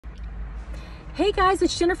Hey guys,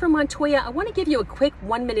 it's Jennifer Montoya. I want to give you a quick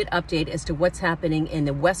 1-minute update as to what's happening in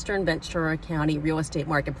the Western Ventura County real estate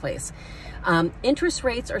marketplace. Interest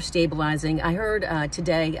rates are stabilizing. I heard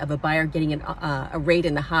today of a buyer getting a rate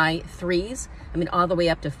in the high threes. I mean, all the way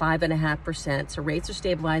up to 5.5%. So rates are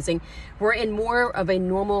stabilizing. We're in more of a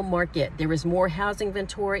normal market. There is more housing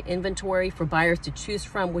inventory for buyers to choose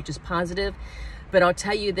from, which is positive. But I'll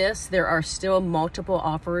tell you this, there are still multiple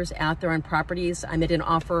offers out there on properties. I made an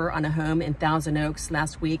offer on a home in Thousand Oaks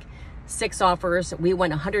last week, 6 offers. We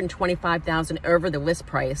went $125,000 over the list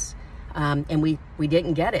price, and we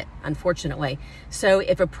didn't get it, unfortunately. So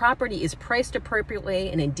if a property is priced appropriately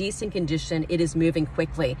and in decent condition, it is moving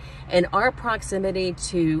quickly. And our proximity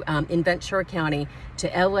to in Ventura County to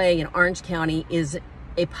LA and Orange County is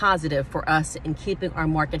a positive for us in keeping our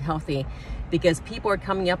market healthy, because people are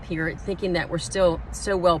coming up here thinking that we're still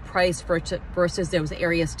so well priced versus those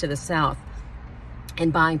areas to the south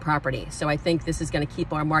and buying property. So I think this is going to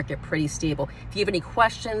keep our market pretty stable. If you have any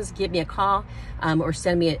questions, give me a call or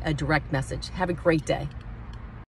send me a direct message. Have a great day.